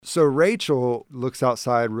So Rachel looks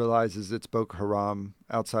outside, realizes it's Boko Haram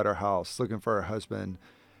outside her house, looking for her husband.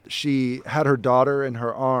 She had her daughter in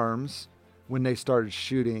her arms when they started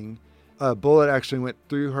shooting. A bullet actually went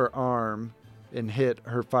through her arm and hit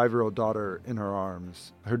her 5-year-old daughter in her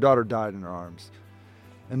arms. Her daughter died in her arms.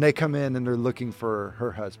 And they come in and they're looking for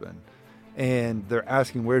her husband. And they're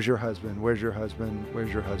asking, where's your husband? Where's your husband?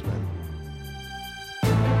 Where's your husband?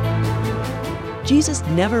 Jesus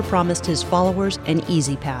never promised his followers an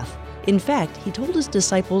easy path. In fact, he told his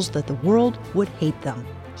disciples that the world would hate them.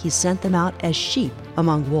 He sent them out as sheep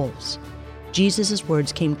among wolves. Jesus'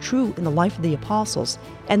 words came true in the life of the apostles,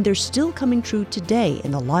 and they're still coming true today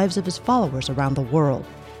in the lives of his followers around the world.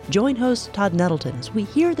 Join host Todd Nettleton as we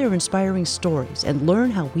hear their inspiring stories and learn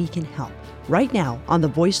how we can help, right now on the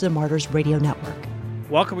Voice of the Martyrs Radio Network.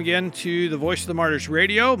 Welcome again to the Voice of the Martyrs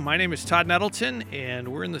Radio. My name is Todd Nettleton, and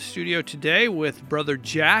we're in the studio today with Brother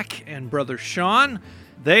Jack and Brother Sean.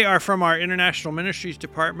 They are from our International Ministries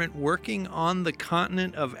Department working on the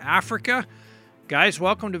continent of Africa. Guys,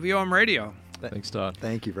 welcome to VOM Radio. Thanks, Todd.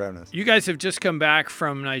 Thank you for having us. You guys have just come back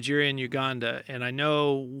from Nigeria and Uganda, and I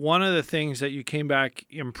know one of the things that you came back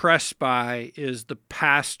impressed by is the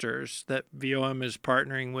pastors that VOM is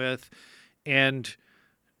partnering with, and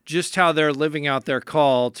just how they're living out their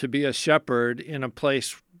call to be a shepherd in a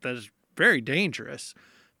place that is very dangerous.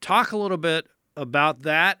 Talk a little bit about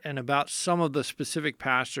that and about some of the specific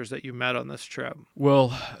pastors that you met on this trip.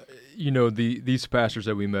 Well, these pastors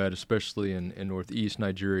that we met, especially in northeast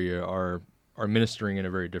Nigeria, are ministering in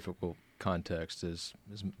a very difficult context. As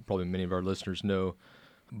probably many of our listeners know,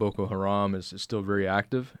 Boko Haram is still very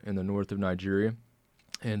active in the north of Nigeria.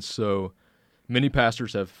 And so many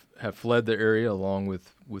pastors have fled the area along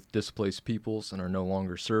with displaced peoples and are no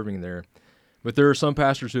longer serving there. But there are some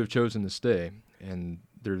pastors who have chosen to stay, and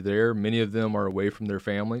they're there. Many of them are away from their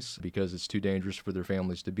families because it's too dangerous for their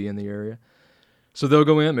families to be in the area. So they'll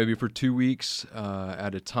go in maybe for 2 weeks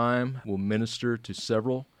at a time, will minister to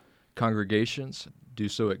several congregations, do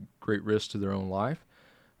so at great risk to their own life,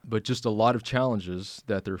 but just a lot of challenges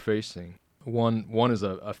that they're facing. One is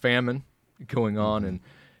a famine going on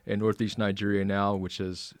in northeast Nigeria now, which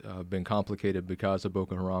has been complicated because of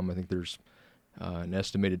Boko Haram. I think there's an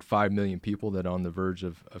estimated 5 million people that are on the verge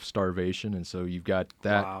of starvation, and so you've got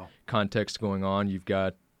that context going on. You've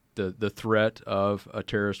got the threat of a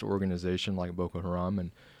terrorist organization like Boko Haram,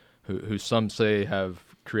 and who some say have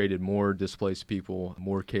created more displaced people,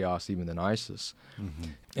 more chaos even than ISIS.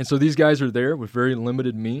 Mm-hmm. And so these guys are there with very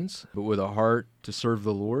limited means, but with a heart to serve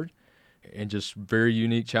the Lord, and just very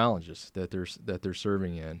unique challenges that they're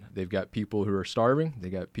serving in. They've got people who are starving. They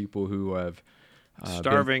got people who have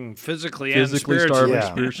starving physically and spiritually, starving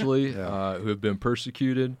spiritually, who have been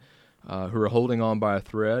persecuted, who are holding on by a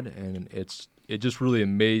thread, and it just really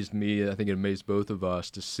amazed me. I think it amazed both of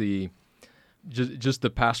us to see just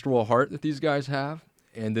the pastoral heart that these guys have,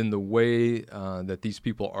 and then the way that these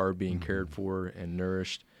people are being cared for and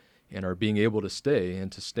nourished, and are being able to stay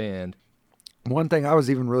and to stand. One thing I was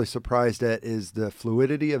even really surprised at is the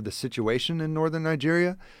fluidity of the situation in northern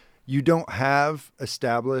Nigeria. You don't have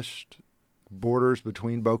established borders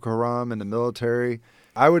between Boko Haram and the military.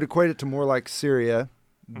 I would equate it to more like Syria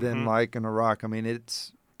than like in Iraq. I mean,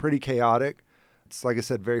 it's pretty chaotic. It's, like I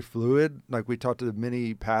said, very fluid. Like, we talked to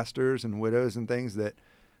many pastors and widows and things that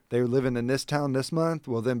they were living in this town this month.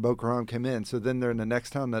 Well, then Boko Haram came in. So then they're in the next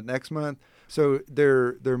town that next month. So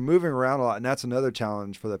they're moving around a lot. And that's another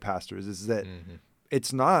challenge for the pastors, is that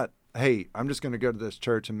it's not, hey, I'm just going to go to this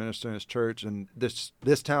church and minister in this church, and this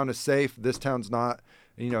town is safe, this town's not.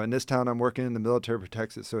 In this town I'm working in, the military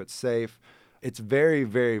protects it, so it's safe. It's very,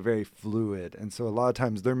 very, very fluid. And so a lot of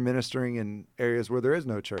times they're ministering in areas where there is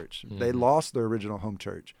no church. Mm-hmm. They lost their original home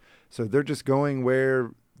church. So they're just going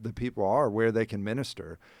where the people are, where they can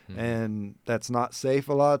minister. Mm-hmm. And that's not safe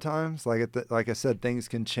a lot of times. Like I said, things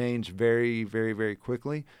can change very, very, very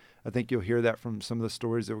quickly. I think you'll hear that from some of the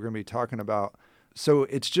stories that we're going to be talking about. So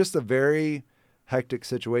it's just a very hectic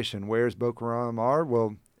situation. Where's Boko Haram are?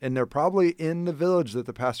 Well, and they're probably in the village that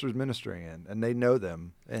the pastor's ministering in, and they know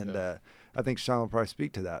them. And I think Sean will probably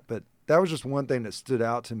speak to that. But that was just one thing that stood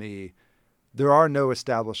out to me. There are no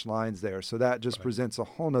established lines there, so that just presents a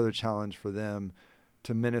whole nother challenge for them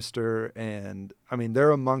to minister. And, I mean, they're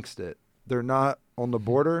amongst it. They're not on the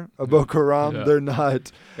border of Boko Haram. Yeah. They're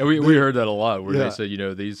not. And we heard that a lot, where they said,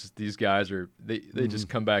 these guys are, they just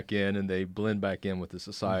come back in and they blend back in with the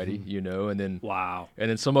society, and then and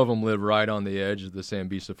then some of them live right on the edge of the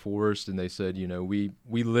Sambisa forest, and they said, we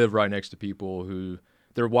live right next to people who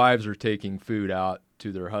their wives are taking food out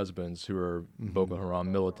to their husbands who are Boko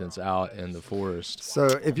Haram militants out in the forest. So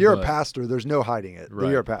if you're a But- pastor, there's no hiding it.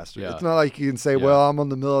 Right. You're a pastor. Yeah. It's not like you can say, Yeah. well, I'm on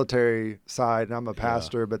the military side and I'm a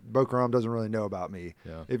pastor, but Boko Haram doesn't really know about me.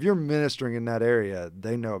 Yeah. If you're ministering in that area,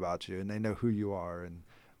 they know about you and they know who you are, and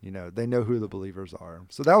they know who the believers are.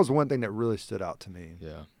 So that was one thing that really stood out to me.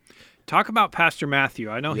 Yeah. Talk about Pastor Matthew.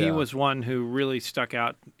 I know he Yeah. was one who really stuck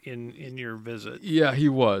out in your visit. Yeah, he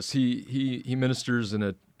was. He ministers in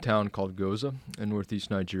a town called Goza in northeast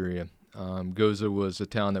Nigeria. Goza was a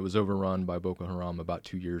town that was overrun by Boko Haram about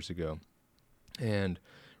 2 years ago. And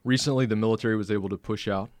recently the military was able to push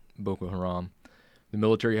out Boko Haram. The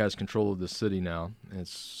military has control of the city now.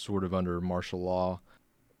 It's sort of under martial law.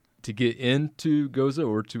 To get into Goza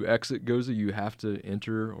or to exit Goza, you have to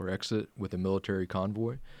enter or exit with a military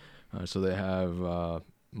convoy. So they have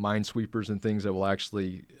minesweepers and things that will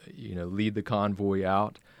actually, lead the convoy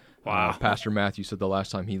out. Wow. Pastor Matthew said the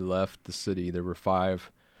last time he left the city, there were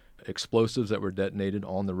 5 explosives that were detonated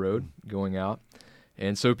on the road going out.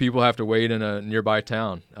 And so people have to wait in a nearby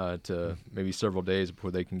town to maybe several days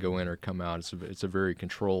before they can go in or come out. It's a very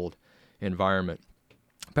controlled environment.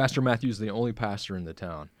 Pastor Matthew is the only pastor in the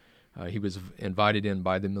town. He was invited in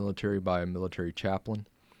by the military, by a military chaplain.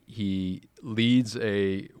 He leads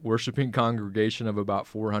a worshiping congregation of about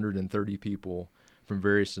 430 people from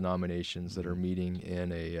various denominations that are meeting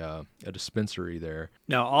in a dispensary there.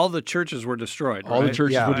 Now, all the churches were destroyed, All the right?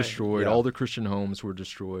 churches Yeah. were destroyed. Yeah. All the Christian homes were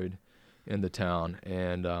destroyed in the town.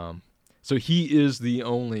 And so he is the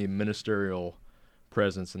only ministerial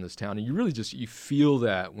presence in this town. And you really you feel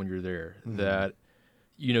that when you're there, that,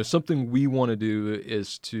 something we want to do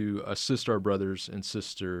is to assist our brothers and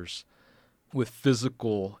sisters with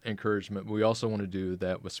physical encouragement, but we also want to do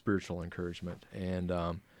that with spiritual encouragement. And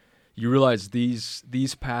you realize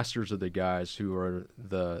these pastors are the guys who are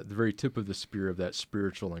the very tip of the spear of that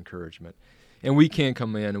spiritual encouragement. And we can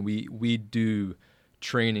come in and we do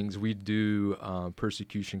trainings, we do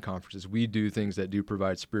persecution conferences, we do things that do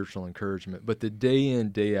provide spiritual encouragement. But the day in,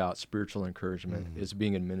 day out spiritual encouragement is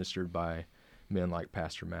being administered by men like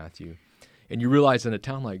Pastor Matthew. And you realize in a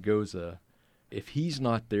town like Goza, if he's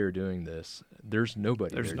not there doing this, there's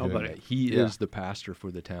nobody there doing that. He is the pastor for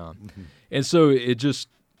the town. And so it just,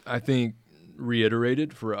 I think,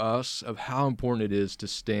 reiterated for us of how important it is to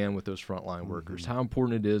stand with those frontline workers, how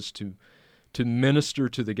important it is to minister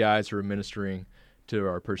to the guys who are ministering to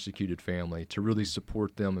our persecuted family, to really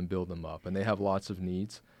support them and build them up. And they have lots of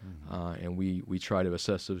needs, and we try to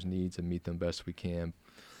assess those needs and meet them best we can.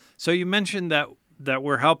 So you mentioned that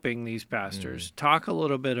we're helping these pastors. Talk a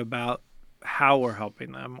little bit about how we're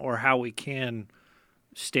helping them or how we can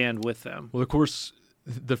stand with them. Well, of course,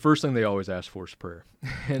 the first thing they always ask for is prayer.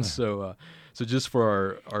 And so just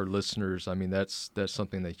for our listeners, I mean, that's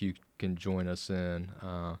something that you can join us in,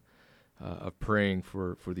 of praying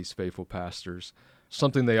for these faithful pastors.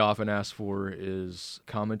 Something they often ask for is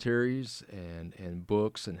commentaries and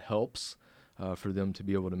books and helps for them to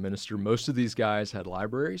be able to minister. Most of these guys had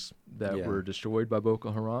libraries that were destroyed by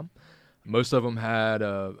Boko Haram. Most of them had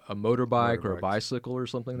a motorbike or a bicycle or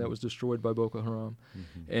something that was destroyed by Boko Haram.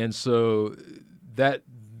 And so that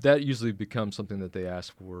usually becomes something that they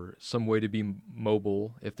ask for, some way to be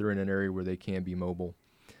mobile if they're in an area where they can be mobile,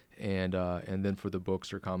 and then for the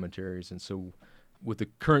books or commentaries. And so with the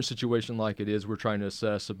current situation like it is, we're trying to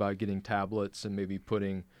assess about getting tablets and maybe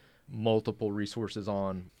putting multiple resources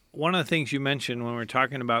on. One of the things you mentioned when we're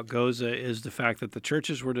talking about Goza is the fact that the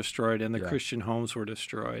churches were destroyed and the Christian homes were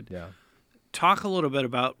destroyed. Yeah. Talk a little bit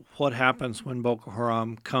about what happens when Boko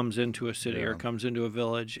Haram comes into a city or comes into a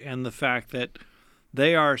village, and the fact that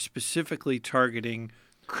they are specifically targeting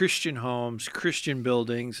Christian homes, Christian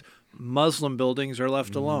buildings. Muslim buildings are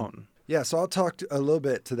left alone. Yeah, so I'll talk a little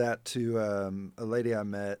bit to that to a lady I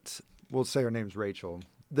met. We'll say her name's Rachel.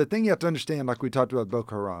 The thing you have to understand, like we talked about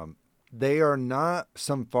Boko Haram, they are not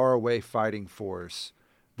some faraway fighting force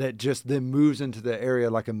that just then moves into the area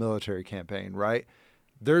like a military campaign, right?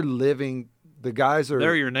 They're living. The guys are.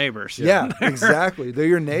 They're your neighbors. Yeah, exactly. They're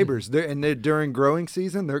your neighbors. And they're during growing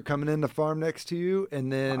season, they're coming in the farm next to you,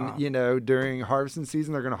 and then during harvesting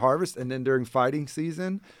season, they're going to harvest, and then during fighting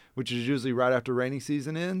season, which is usually right after rainy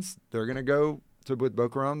season ends, they're going to go with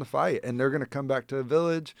Boko Haram to fight, and they're going to come back to the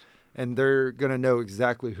village, and they're going to know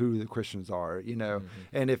exactly who the Christians are,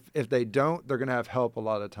 And if they don't, they're going to have help a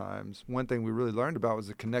lot of times. One thing we really learned about was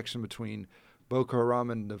the connection between Boko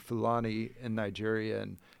Haram and the Fulani in Nigeria,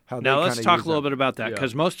 and how now they let's talk a little bit about that,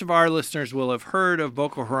 because most of our listeners will have heard of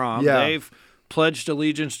Boko Haram. Yeah. They've pledged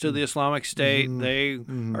allegiance to the Islamic State. They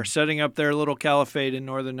are setting up their little caliphate in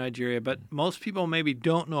northern Nigeria, but most people maybe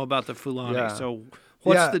don't know about the Fulani. Yeah. So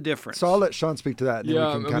What's the difference? So I'll let Sean speak to that. And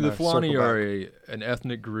Yeah, then we can the Fulani circle are back. an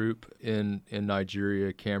ethnic group in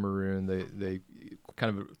Nigeria, Cameroon. They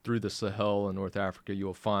kind of through the Sahel in North Africa,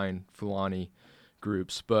 you'll find Fulani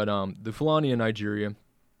groups. But the Fulani in Nigeria,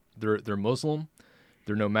 they're Muslim,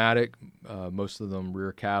 they're nomadic. Most of them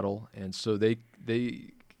rear cattle, and so they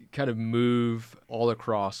kind of move all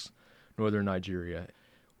across northern Nigeria.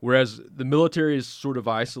 Whereas the military has sort of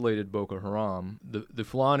isolated Boko Haram, the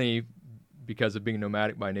Fulani, because of being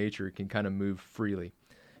nomadic by nature, can kind of move freely.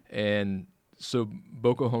 And so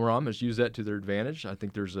Boko Haram has used that to their advantage. I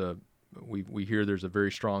think we hear there's a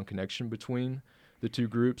very strong connection between the two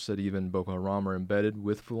groups, that even Boko Haram are embedded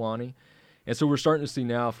with Fulani. And so we're starting to see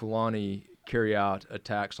now Fulani carry out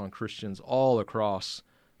attacks on Christians all across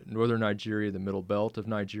northern Nigeria, the middle belt of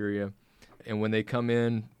Nigeria. And when they come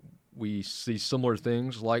in, we see similar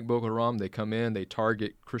things like Boko Haram. They come in, they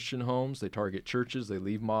target Christian homes, they target churches, they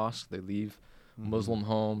leave mosques, they leave Muslim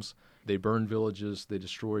homes, they burn villages, they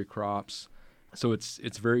destroy crops. So it's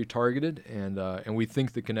very targeted, and we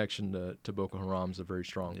think the connection to Boko Haram is a very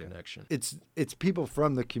strong connection. It's people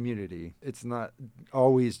from the community. It's not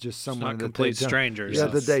always just someone it's not complete strangers. Yeah,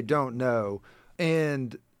 that they don't know.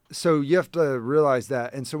 And so you have to realize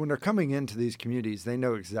that. And so when they're coming into these communities, they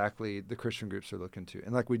know exactly the Christian groups they're looking to.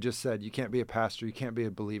 And like we just said, you can't be a pastor, you can't be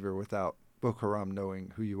a believer without Boko Haram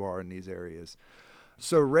knowing who you are in these areas.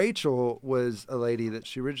 So Rachel was a lady that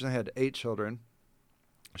she originally had 8 children.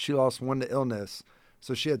 She lost 1 to illness,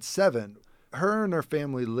 so she had 7. Her and her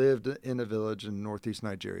family lived in a village in northeast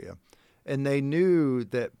Nigeria, and they knew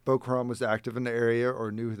that Boko Haram was active in the area or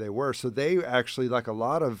knew who they were. So they actually, like a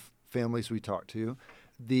lot of families we talked to,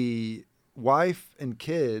 the wife and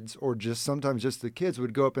kids, or just sometimes just the kids,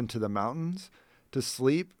 would go up into the mountains to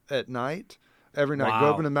sleep at night. Every night, go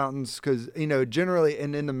up in the mountains because, generally,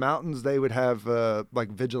 and in the mountains, they would have like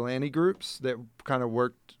vigilante groups that kind of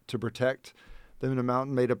worked to protect them in the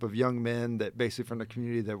mountain, made up of young men that basically from the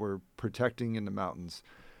community that were protecting in the mountains.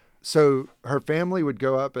 So her family would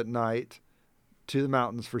go up at night to the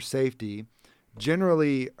mountains for safety.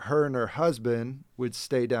 Generally, her and her husband would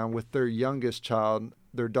stay down with their youngest child,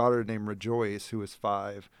 their daughter named Rejoice, who was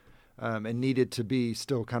 5, and needed to be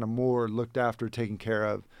still kind of more looked after, taken care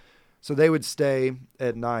of. So they would stay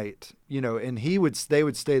at night, and they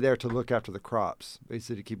would stay there to look after the crops,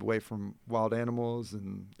 basically to keep away from wild animals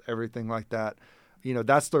and everything like that.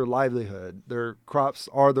 That's their livelihood. Their crops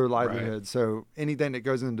are their livelihood. Right. So anything that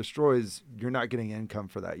goes in and destroys, you're not getting income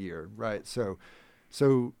for that year, right? So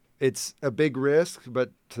it's a big risk, but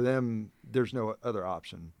to them, there's no other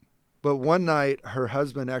option. But one night, her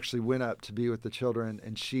husband actually went up to be with the children,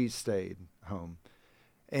 and she stayed home.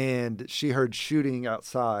 And she heard shooting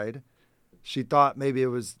outside. She thought maybe it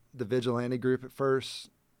was the vigilante group at first,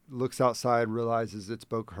 looks outside, realizes it's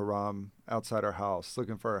Boko Haram outside her house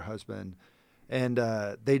looking for her husband. And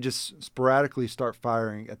they just sporadically start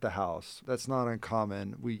firing at the house. That's not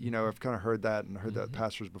uncommon. I've kind of heard that and heard that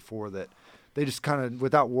pastors before, that they just kind of,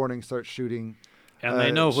 without warning, start shooting. And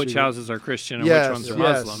they know which houses are Christian and which ones are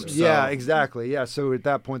Muslim. So. Yeah, exactly. Yeah, so at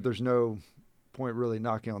that point, there's no point really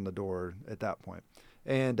knocking on the door at that point.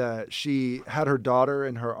 And she had her daughter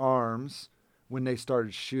in her arms when they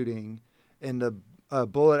started shooting, and the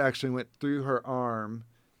bullet actually went through her arm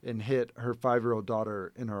and hit her 5-year-old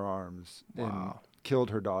daughter in her arms and killed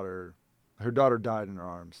her daughter. Her daughter died in her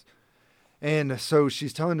arms. And so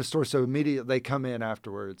she's telling the story. So immediately they come in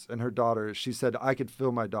afterwards, and her daughter, she said, I could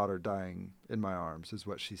feel my daughter dying in my arms, is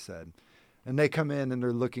what she said. And they come in and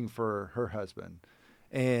they're looking for her husband.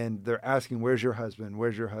 And they're asking, where's your husband?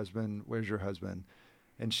 Where's your husband? Where's your husband?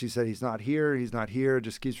 And she said, he's not here. He's not here.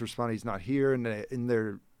 Just keeps responding, he's not here. And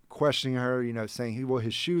they're questioning her, saying, well,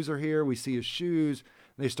 his shoes are here. We see his shoes.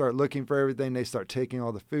 And they start looking for everything. They start taking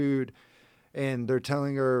all the food. And they're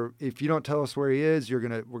telling her, if you don't tell us where he is, we're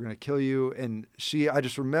gonna kill you. And I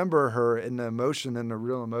just remember her in the emotion and the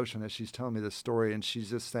real emotion as she's telling me this story. And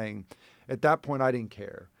she's just saying, at that point, I didn't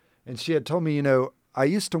care. And she had told me, I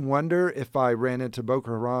used to wonder if I ran into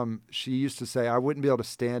Boko Haram. She used to say, I wouldn't be able to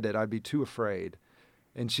stand it. I'd be too afraid.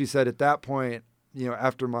 And she said, at that point,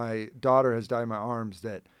 after my daughter has died in my arms,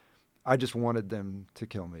 that I just wanted them to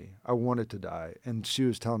kill me. I wanted to die. And she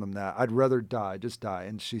was telling them that. I'd rather die, just die.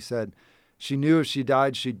 And she said she knew if she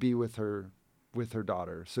died, she'd be with her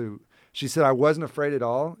daughter. So she said, I wasn't afraid at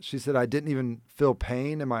all. She said, I didn't even feel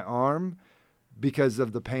pain in my arm because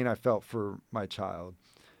of the pain I felt for my child.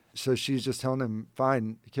 So she's just telling him,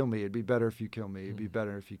 fine, kill me. It'd be better if you kill me. It'd be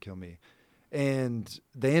better if you kill me. And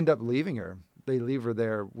they end up leaving her. They leave her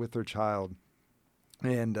there with her child.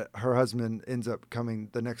 And her husband ends up coming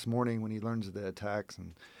the next morning when he learns of the attacks.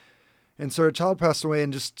 And And so her child passed away.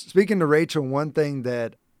 And just speaking to Rachel, one thing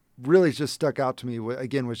that really just stuck out to me,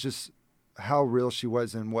 again, was just how real she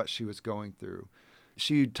was and what she was going through.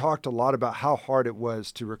 She talked a lot about how hard it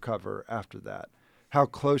was to recover after that, how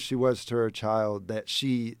close she was to her child, that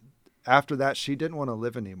after that, she didn't want to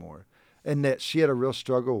live anymore, and that she had a real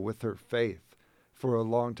struggle with her faith for a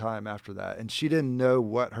long time after that. And she didn't know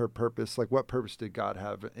what purpose did God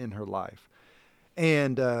have in her life.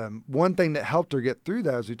 And one thing that helped her get through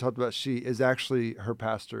that, as we talked about, she is actually her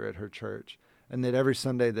pastor at her church, and that every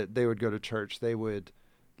Sunday that they would go to church, they would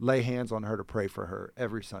lay hands on her to pray for her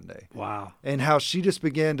every Sunday. Wow. And how she just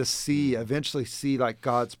began to eventually see like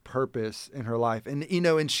God's purpose in her life. And, you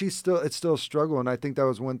know, and it's still a struggle. And I think that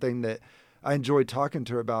was one thing that I enjoyed talking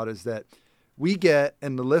to her about, is that we get,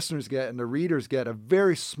 and the listeners get, and the readers get a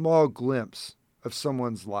very small glimpse of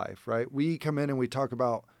someone's life, right? We come in and we talk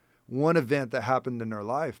about one event that happened in their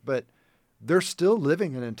life, but they're still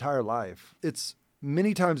living an entire life. It's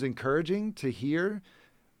many times encouraging to hear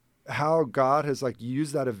how God has like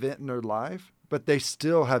used that event in their life, but they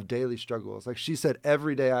still have daily struggles. Like she said,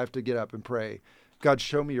 every day I have to get up and pray, God,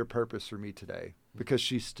 show me your purpose for me today, because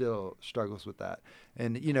she still struggles with that.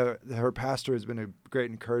 And, you know, her pastor has been a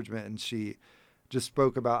great encouragement, and she just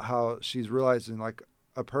spoke about how she's realizing like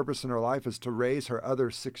a purpose in her life is to raise her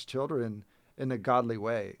other 6 children in a godly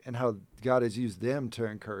way, and how God has used them to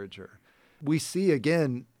encourage her. We see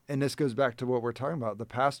again, and this goes back to what we're talking about, the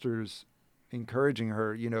pastors encouraging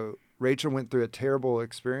her. You know, Rachel went through a terrible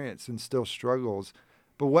experience and still struggles,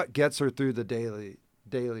 but what gets her through the daily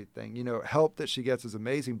thing, you know, help that she gets is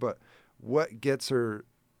amazing, but what gets her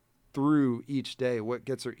through each day, what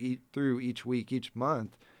gets her through each week, each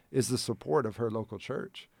month, is the support of her local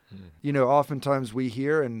church. You know, oftentimes we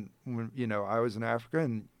hear, and when, you know, I was in Africa,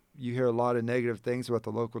 and you hear a lot of negative things about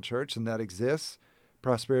the local church, and that exists.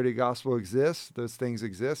 Prosperity gospel exists. Those things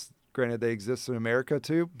exist. Granted, they exist in America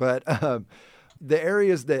too, but the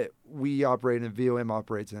areas that we operate in, VOM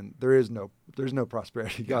operates in, there's no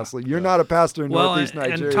prosperity gospel. You're not a pastor in Northeast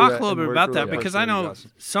Nigeria. And talk a little bit about that, because I know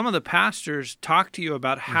some of the pastors talk to you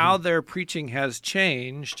about how their preaching has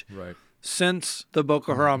changed since the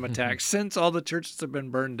Boko Haram attacks, since all the churches have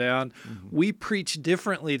been burned down. We preach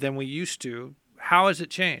differently than we used to. How has it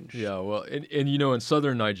changed? Yeah, well, and you know, in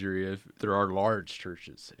southern Nigeria, there are large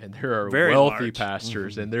churches, and there are Very wealthy large.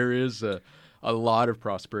 pastors, and there is a lot of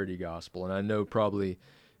prosperity gospel. And I know probably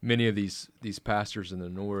many of these pastors in the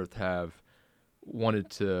north have wanted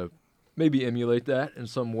to maybe emulate that in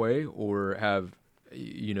some way, or have,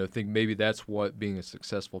 you know, think maybe that's what being a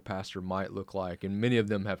successful pastor might look like. And many of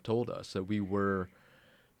them have told us that we were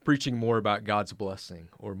preaching more about God's blessing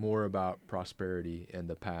or more about prosperity in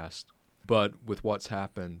the past. But with what's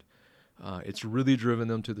happened, it's really driven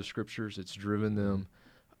them to the scriptures. It's driven them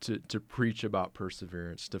to preach about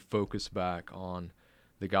perseverance, to focus back on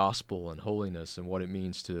the gospel and holiness and what it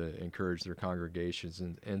means to encourage their congregations.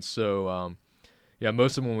 And so,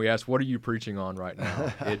 most of them, when we asked, what are you preaching on right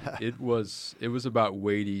now? it was about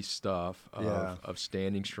weighty stuff of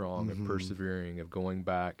standing strong, of persevering, of going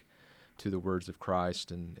back to the words of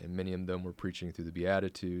Christ. And many of them were preaching through the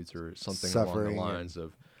Beatitudes or something along the lines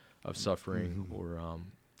of suffering or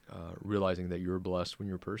realizing that you're blessed when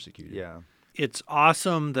you're persecuted. Yeah. It's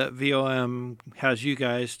awesome that VOM has you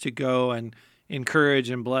guys to go and encourage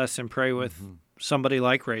and bless and pray with somebody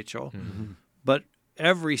like Rachel. But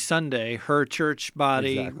every Sunday, her church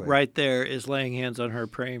body right there is laying hands on her,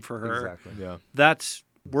 praying for her. Exactly. Yeah. That's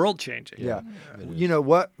world-changing. Yeah. You know,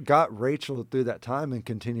 what got Rachel through that time and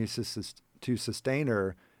continues to sustain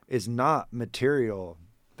her is not material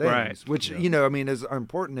things, which, you know, I mean, are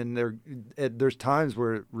important. And there's times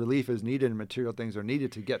where relief is needed and material things are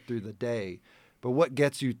needed to get through the day. But what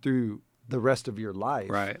gets you through the rest of your life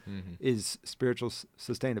is spiritual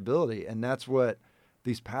sustainability. And that's what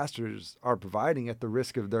these pastors are providing at the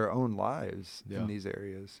risk of their own lives in these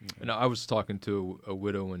areas. And I was talking to a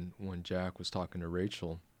widow when Jack was talking to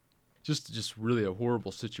Rachel, just really a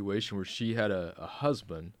horrible situation where she had a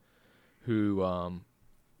husband who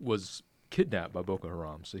was kidnapped by Boko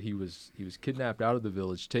Haram. So he was kidnapped out of the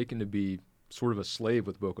village, taken to be sort of a slave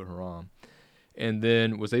with Boko Haram, and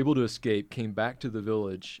then was able to escape, came back to the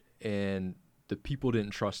village, and the people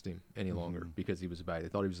didn't trust him any longer because he was bad. They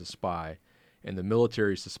thought he was a spy, and the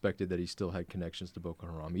military suspected that he still had connections to Boko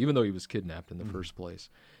Haram, even though he was kidnapped in the first place.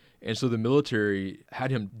 And so the military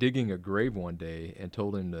had him digging a grave one day and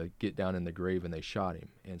told him to get down in the grave, and they shot him.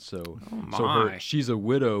 And so, she's a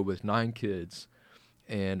widow with 9 kids,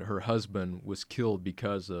 and her husband was killed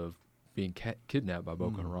because of being kidnapped by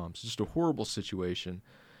Boko Haram. So just a horrible situation.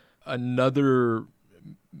 Another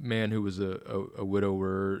man who was a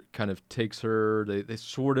widower kind of takes her. They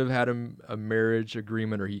sort of had a marriage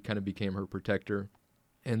agreement, or he kind of became her protector.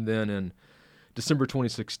 And then in December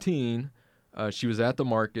 2016, she was at the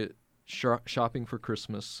market shopping for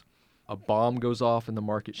Christmas. A bomb goes off in the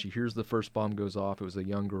market. She hears the first bomb goes off. It was a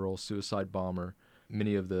young girl, suicide bomber.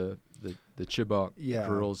 Many of the Chibok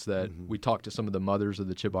girls that we talked to, some of the mothers of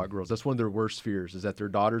the Chibok girls, that's one of their worst fears, is that their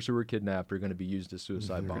daughters who were kidnapped are going to be used as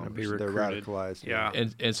suicide bombers. They're radicalized. Yeah.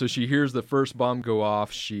 And so she hears the first bomb go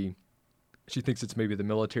off. She thinks it's maybe the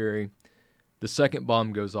military. The second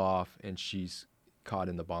bomb goes off, and she's caught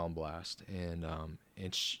in the bomb blast. And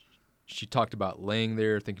she talked about laying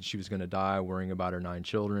there thinking she was going to die, worrying about her 9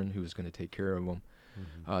 children, who was going to take care of them.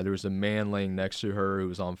 There was a man laying next to her who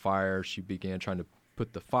was on fire. She began trying to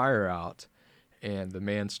put the fire out, and the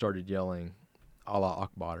man started yelling, Allah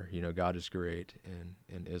Akbar, God is great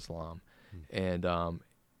in Islam. And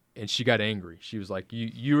she got angry. She was like,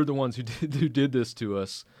 you're the ones who did this to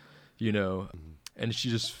us, And she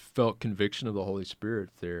just felt conviction of the Holy Spirit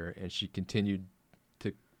there, and she continued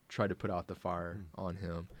to try to put out the fire on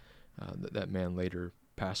him. That man later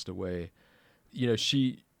passed away.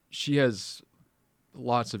 She has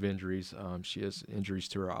lots of injuries. She has injuries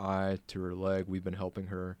to her eye, to her leg. We've been helping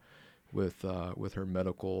her with her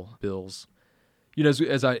medical bills.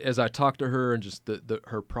 As I talk to her and just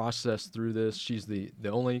her process through this, she's the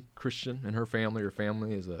only Christian in her family. Her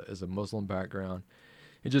family is a Muslim background,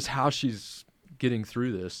 and just how she's getting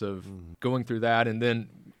through this, of going through that, and then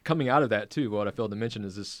coming out of that too. What I failed to mention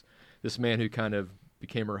is this man who kind of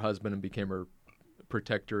became her husband and became her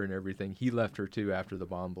protector and everything. He left her too after the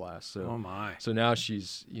bomb blast. So, oh my! So now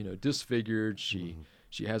she's disfigured. She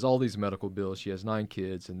has all these medical bills. She has 9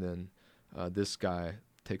 kids, and then this guy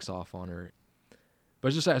takes off on her. But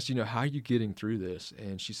I just asked, how are you getting through this?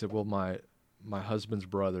 And she said, well, my husband's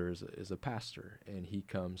brother is a pastor, and he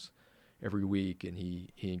comes every week, and he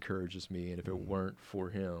encourages me. And if it weren't for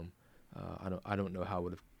him, I don't know how I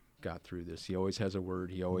would have got through this. He always has a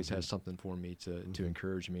word. He always has something for me to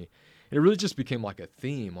encourage me. And it really just became like a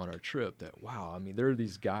theme on our trip that, wow, I mean, there are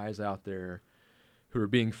these guys out there who are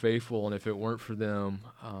being faithful, and if it weren't for them,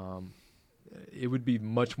 it would be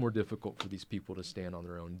much more difficult for these people to stand on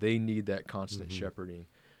their own. They need that constant shepherding,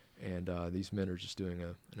 and these men are just doing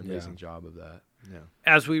an amazing job of that. Yeah.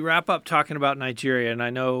 As we wrap up talking about Nigeria, and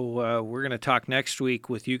I know we're going to talk next week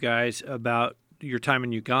with you guys about your time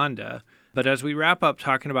in Uganda, but as we wrap up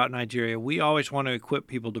talking about Nigeria, we always want to equip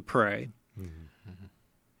people to pray.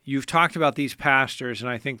 You've talked about these pastors, and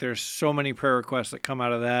I think there's so many prayer requests that come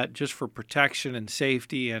out of that, just for protection and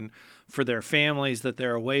safety and for their families that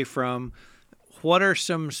they're away from. What are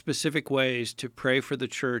some specific ways to pray for the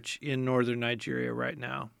church in northern Nigeria right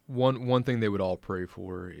now? One thing they would all pray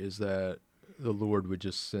for is that the Lord would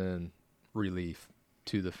just send relief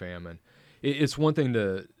to the famine. It's one thing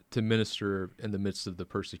to minister in the midst of the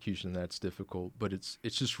persecution. That's difficult, but it's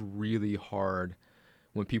just really hard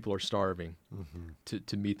when people are starving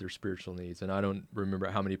to meet their spiritual needs. And I don't remember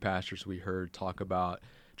how many pastors we heard talk about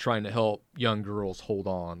trying to help young girls hold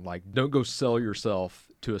on. Like, don't go sell yourself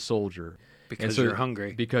to a soldier. Because you're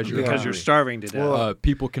hungry. Because you're starving to death.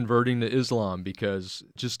 People converting to Islam because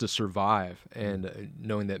just to survive, and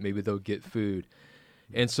knowing that maybe they'll get food.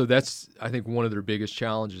 And so that's, I think, one of their biggest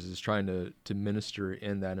challenges is trying to minister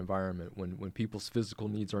in that environment. When people's physical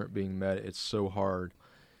needs aren't being met, it's so hard.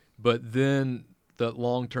 But then that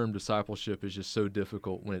long-term discipleship is just so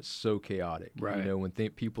difficult when it's so chaotic. Right. When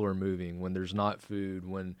people are moving, when there's not food,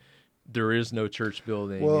 when there is no church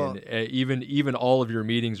building, and even all of your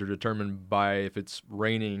meetings are determined by if it's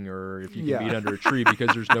raining or if you can meet under a tree because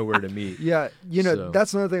there's nowhere to meet. Yeah,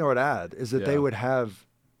 that's another thing I would add is that they would have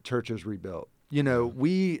churches rebuilt.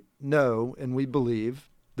 We know and we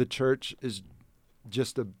believe the church is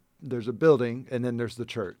just there's a building and then there's the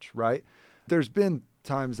church, right? There's been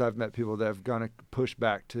times I've met people that have gone to push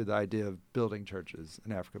back to the idea of building churches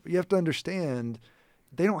in Africa, but you have to understand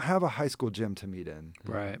they don't have a high school gym to meet in.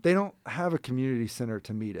 Right. They don't have a community center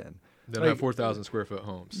to meet in. They don't have 4,000 square foot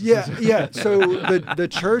homes. Yeah. So the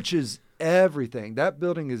church is everything. That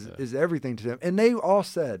building is everything to them. And they all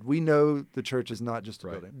said, we know the church is not just a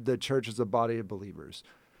building. The church is a body of believers.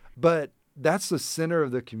 But that's the center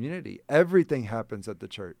of the community. Everything happens at the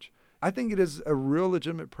church. I think it is a real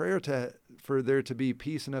legitimate prayer for there to be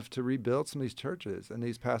peace enough to rebuild some of these churches. And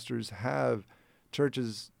these pastors have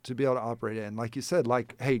churches to be able to operate in. Like you said,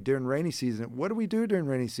 hey, during rainy season, what do we do during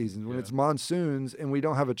rainy seasons when it's monsoons and we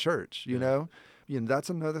don't have a church, you know? That's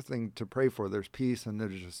another thing to pray for. There's peace and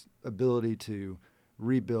there's just ability to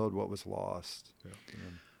rebuild what was lost.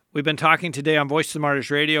 We've been talking today on Voice of the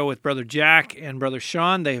Martyrs Radio with Brother Jack and Brother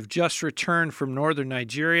Sean. They have just returned from northern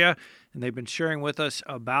Nigeria, and they've been sharing with us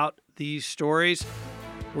about these stories.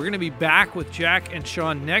 We're going to be back with Jack and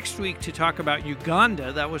Sean next week to talk about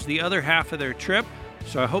Uganda. That was the other half of their trip.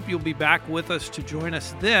 So I hope you'll be back with us to join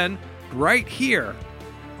us then, right here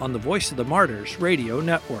on the Voice of the Martyrs Radio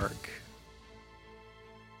Network.